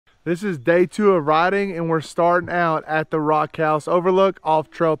This is day 2 of riding, and we're starting out at the Rockhouse overlook off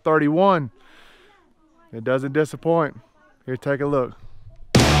Trail 31. It doesn't disappoint. Here, take a look.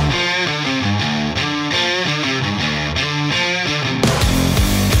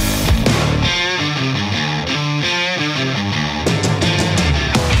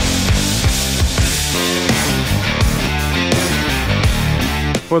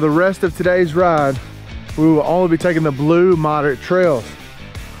 For the rest of today's ride, we will only be taking the blue moderate trails.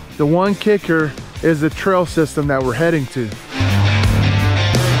 The one kicker is the trail system that we're heading to.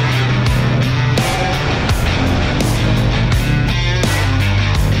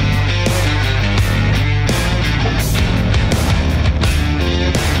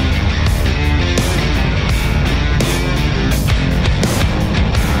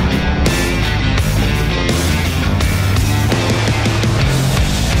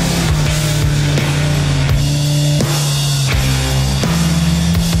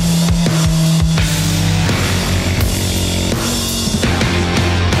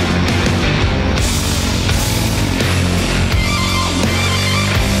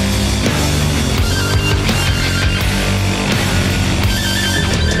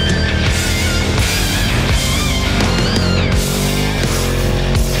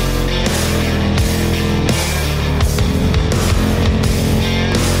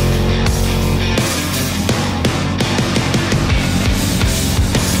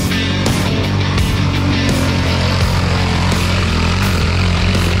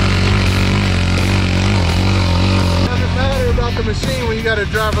 Machine when you got a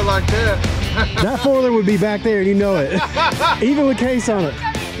driver like that. That foiler would be back there and you know it. Even with case on it.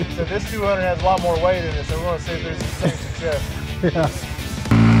 So this 200 has a lot more weight in it, so we want to see if there's the same success. Yeah.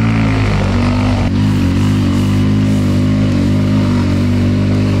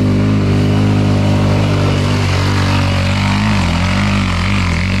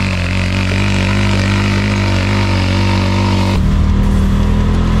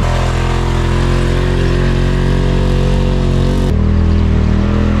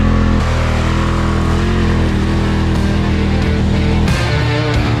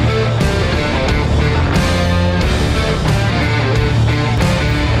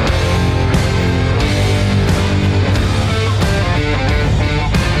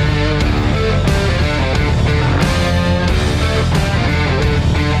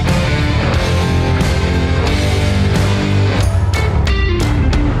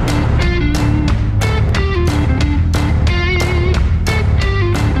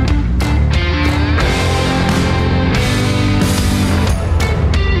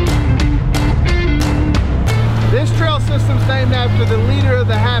 After the leader of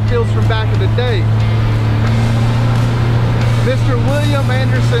the Hatfields from back in the day, Mr. William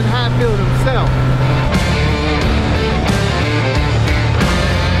Anderson Hatfield himself.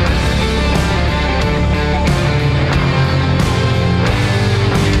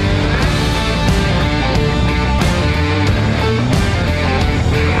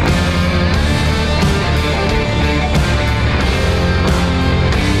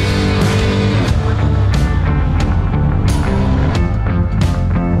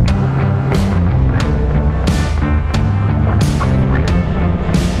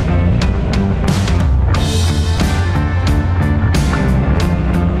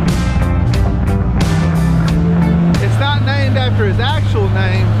 His actual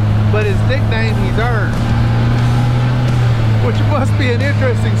name, but his nickname he's earned, which must be an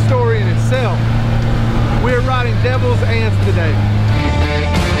interesting story in itself. We're riding Devil Anse today.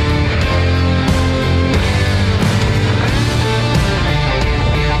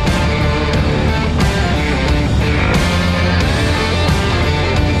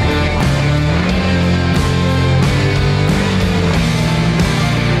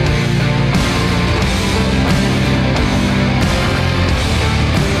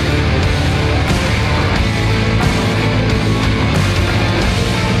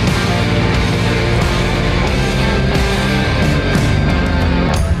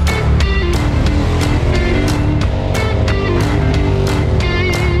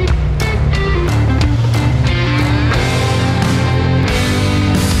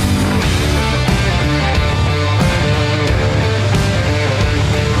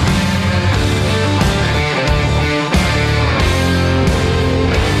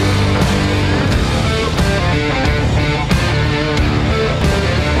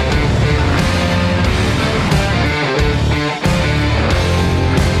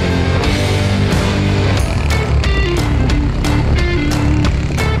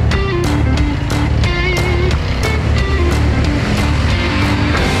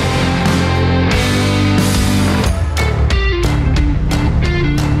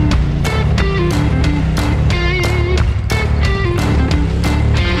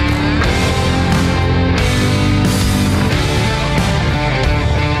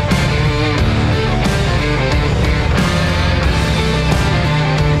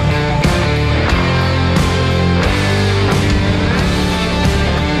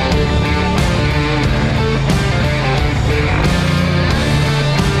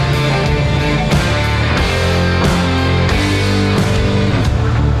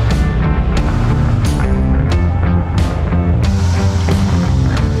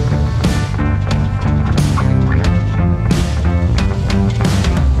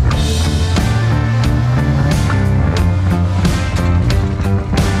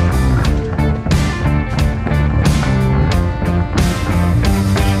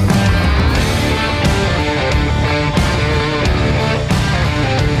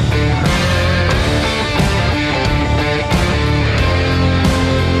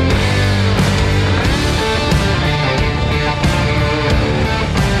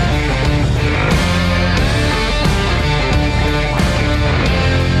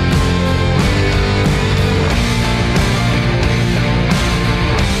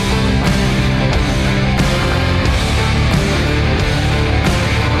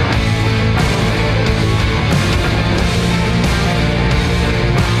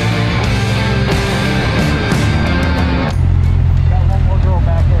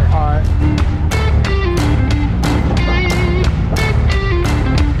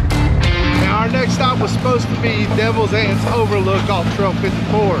 on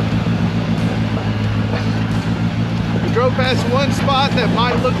 54. We drove past one spot that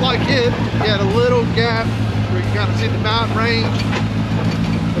might look like it. You had a little gap where you can kind of see the mountain range.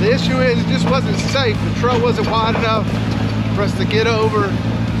 But the issue is it just wasn't safe. The trail wasn't wide enough for us to get over,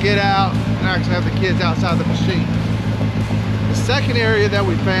 get out, and actually have the kids outside the machine. The second area that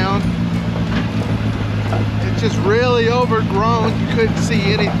we found, it's just really overgrown. You couldn't see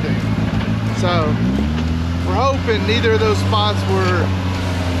anything. So we're hoping neither of those spots were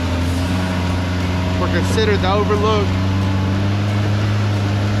considered the overlook.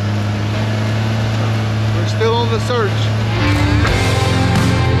 We're still on the search.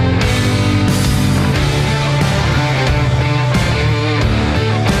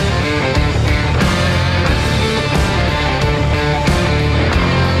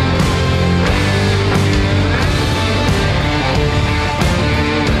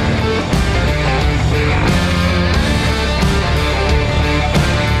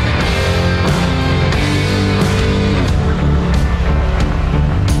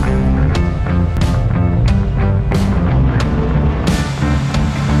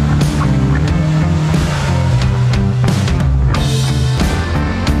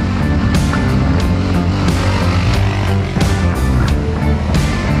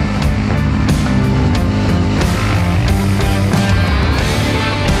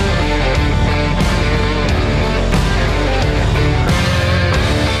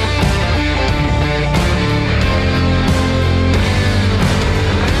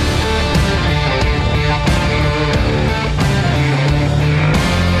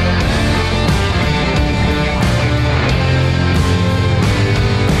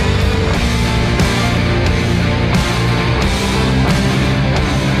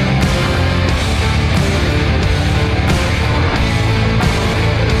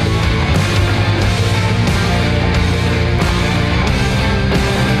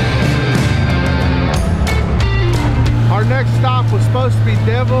 Was supposed to be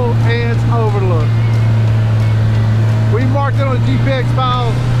Devil Anse overlook. We marked it on the GPX file,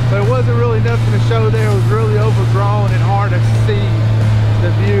 but it wasn't really nothing to show there. It was really overgrown and hard to see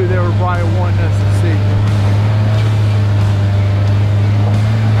the view they were probably wanting us to see.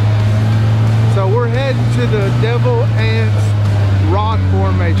 So we're heading to the Devil Anse rock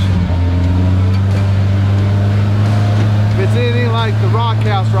formation. If it's anything like the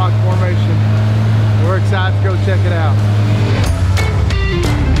Rockhouse rock formation, we're excited to go check it out.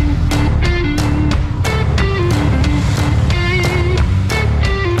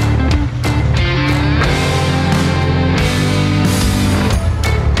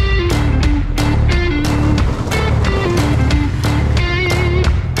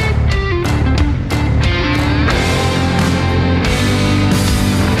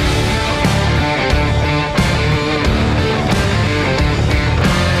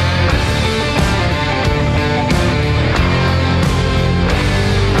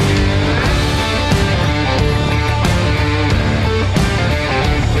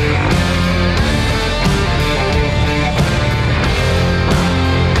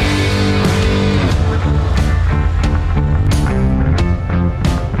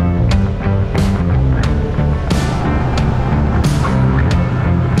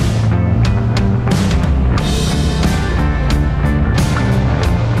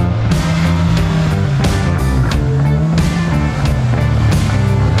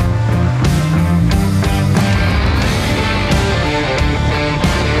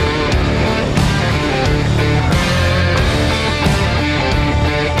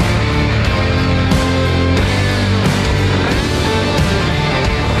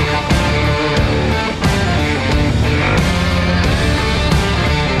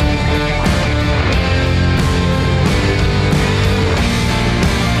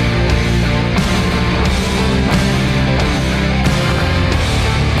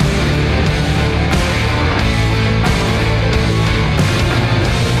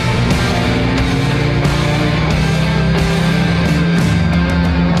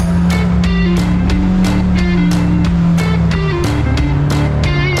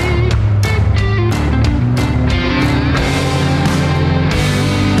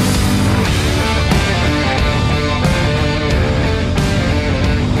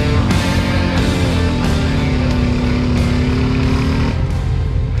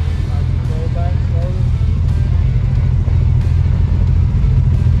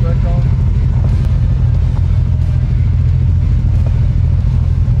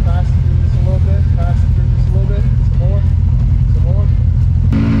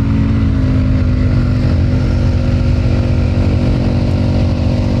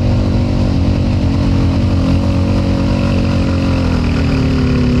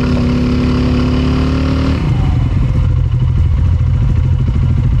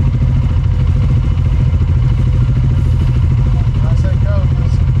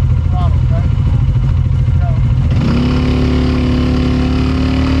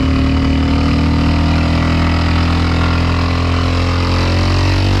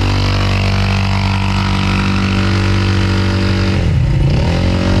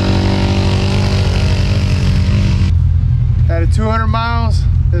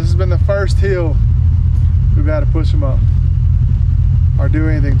 hill, we've got to push them up or do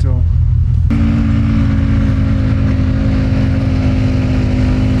anything to them.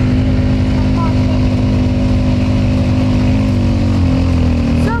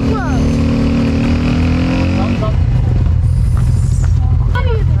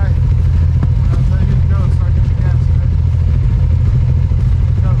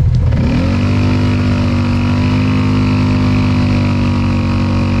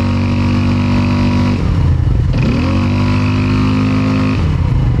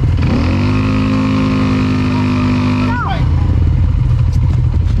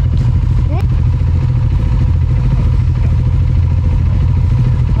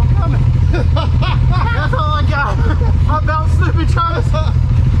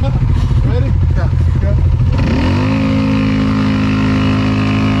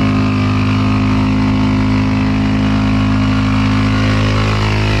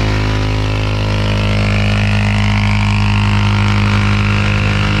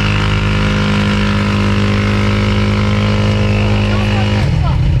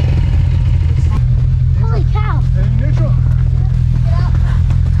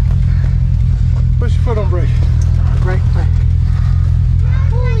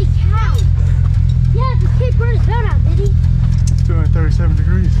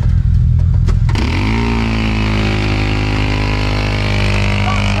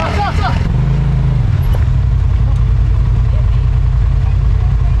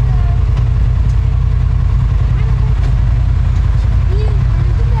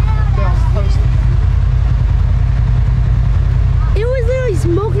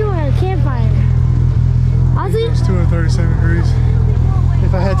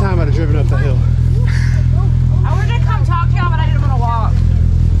 If I had time, I'd have driven up the hill. I wanted to come talk to y'all, but I didn't want to walk.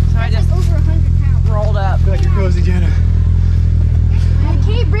 So I just over 100 pounds. rolled up. I feel like you're cozy, Jenna. Can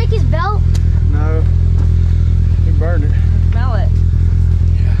he break his belt? No. You burned it. Smell it.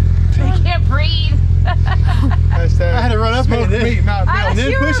 Yeah. I can't breathe. I had to run up and meat, not milk.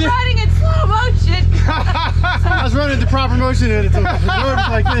 You were running in slow motion. I was running the proper motion and it's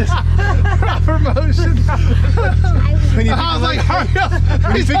like this. Proper motion. When you I was like, hurry up.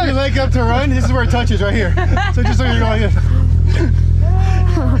 When you pick your leg up to run, this is where it touches, right here. So just so you're going in.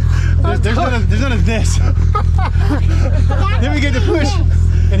 There's none of this. Then we get to push,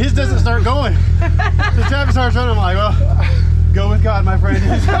 and his doesn't start going. So Travis starts running, I'm like, well, go with God, my friend.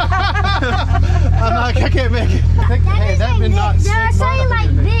 I can't make it. Hey, that been not No, I saw it like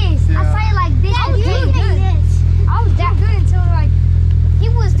this. I saw it like this. I was doing this. I was that good until like he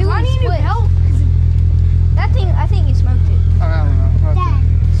was doing why do you need help? That thing, I think you smoked it. I don't know.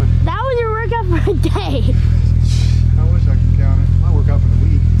 That was your workout for a day. I wish I could count it. My workout for the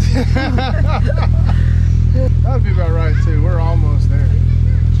week. That would be about right too. We're almost there.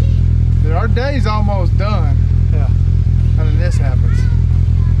 Dude, our day's almost done. Yeah. And then this happens.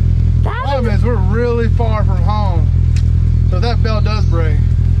 The problem is we're really far from home. So if that belt does break.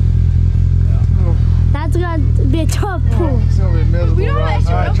 That's gonna be a tough pull. It's gonna be a miserable ride.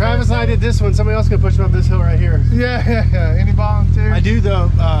 All right, Travis and I did this one. Somebody else can push him up this hill right here. Yeah. Any volunteers? I do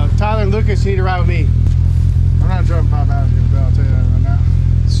though. Tyler and Lucas, you need to ride with me. I'm not jumping 5 hours to get the belt, I'll tell you that right now.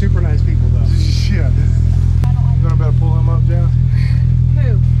 Super nice people though. Yeah. You gonna better pull him up, Jenna?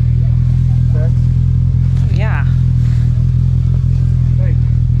 Who? Okay. Yeah. Hey,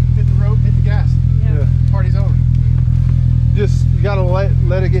 hit the rope, hit the gas. Yeah. Party's over. Just, you gotta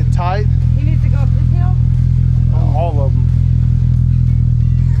let it get tight. He needs to go up this hill? All of them.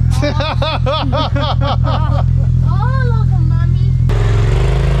 All of them, mommy.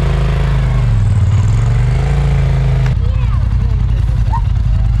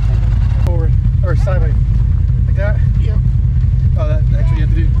 Forward or sideways. Like that? Yeah. Oh, that's what you have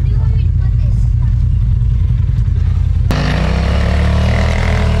to do. Where do you want me to put this?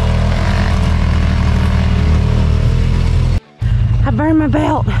 I burned my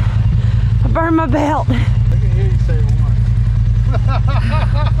belt. I burned my belt. I can hear you say one.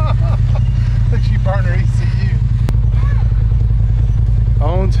 Look, she burned her ECU.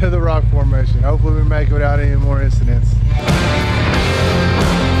 On to the rock formation. Hopefully we make it without any more incidents.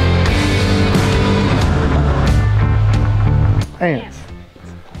 Ants.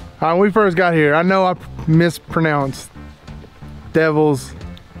 When we first got here, I know I mispronounced Devil's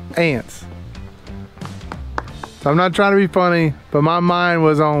Anse. So I'm not trying to be funny, but my mind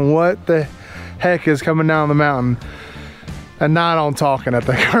was on what the heck is coming down the mountain and not on talking at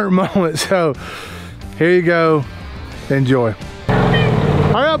the current moment. So here you go, enjoy.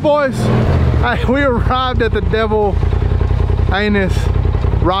 Hurry up, boys. We arrived at the Devil Anse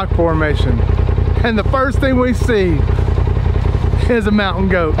rock formation. And the first thing we see is a mountain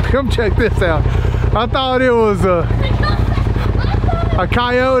goat. Come check this out. I thought it was a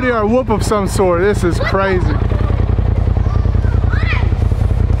coyote or a whoop of some sort. This is crazy.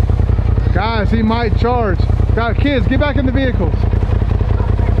 Guys, he might charge. Guys, kids, get back in the vehicles.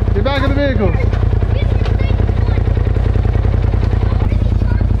 Get back in the vehicles.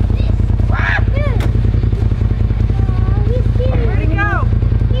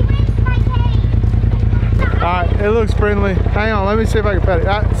 Alright, it looks friendly. Hang on, let me see if I can pet it.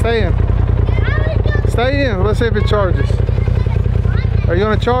 Right, stay in. Stay in. Let's see if it charges. Are you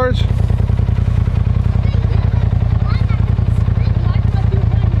going to charge?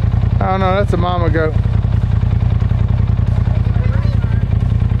 Oh no, that's a mama goat.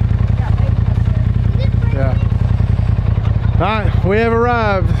 Yeah. Alright, we have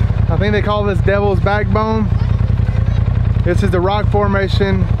arrived. I think they call this Devil's Backbone. This is the rock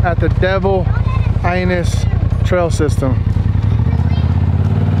formation at the Devil Anse trail system.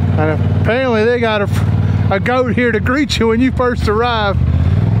 And apparently they got a goat here to greet you when you first arrive.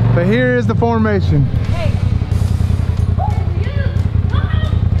 But here is the formation.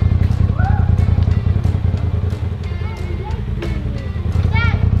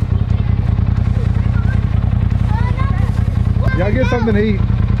 Y'all get something to eat.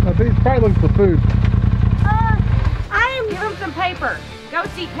 I think he's probably looking for food. Give him some paper.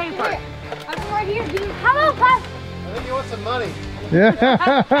 Goats eat paper. I'm right here, dude. Hello, Pop. I think you want some money. Yeah.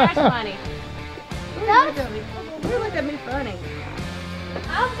 Cash money. No? You look at me funny.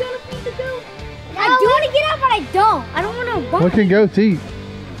 I'm gonna feed the goat. I do want to get out, but I don't. I don't want to bump. What can goats eat?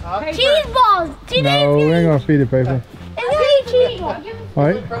 Cheese balls. No, we ain't gonna feed it paper. It's gonna eat cheese balls.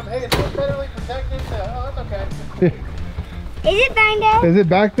 Alright. Hey, it's federally protected. Oh, that's okay. Is it down there? Is it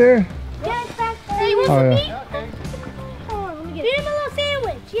back there? Yeah, it's back there. You want Oh, some yeah. meat? Okay. Hold on, let me get it. Feed him a little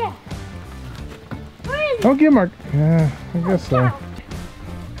sandwich, yeah. Where is it? Don't give him our... Yeah, I guess so.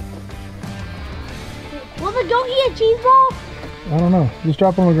 Will the goat eat a cheese ball? I don't know. Just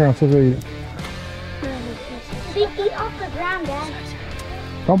drop it on the ground so they'll eat it. They eat off the ground, Dad.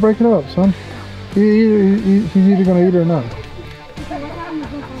 Don't break it up, son. He's either gonna eat it or not.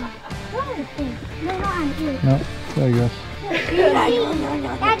 No, there he goes. Daddy,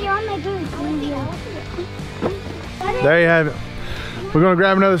 I'm gonna do it. There you have it. We're gonna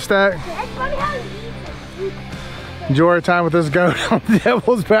grab another stack. Enjoy our time with this goat on the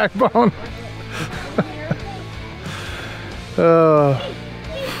Devil's Backbone.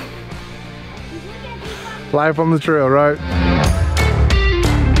 Life on the trail, right?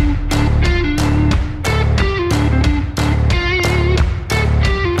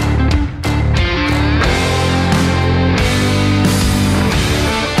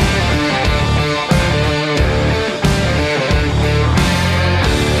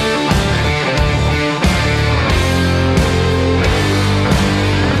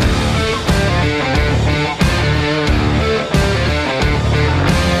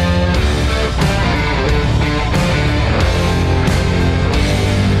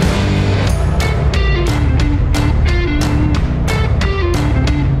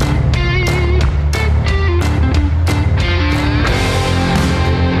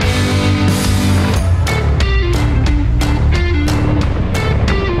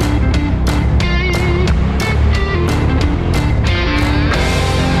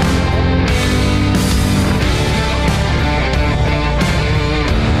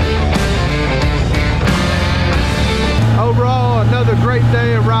 Another great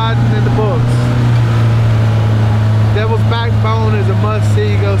day of riding in the books. Devil's Backbone is a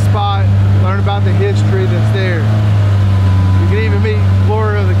must-see, go spot. Learn about the history that's there. You can even meet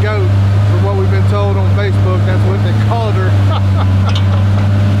Flora the goat, from what we've been told on Facebook. That's what they called her.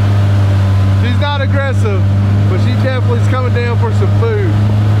 She's not aggressive, but she definitely is coming down for some food.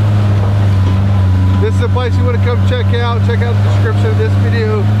 This is a place you want to come check out. Check out the description of this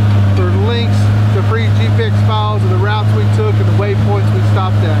video for links to free GPX files of the routes we took and the waypoints we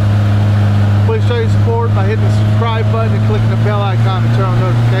stopped at. Please show your support by hitting the subscribe button and clicking the bell icon to turn on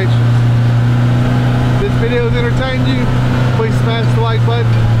notifications. If this video has entertained you, please smash the like button.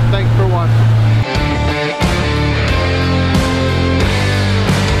 Thanks for watching.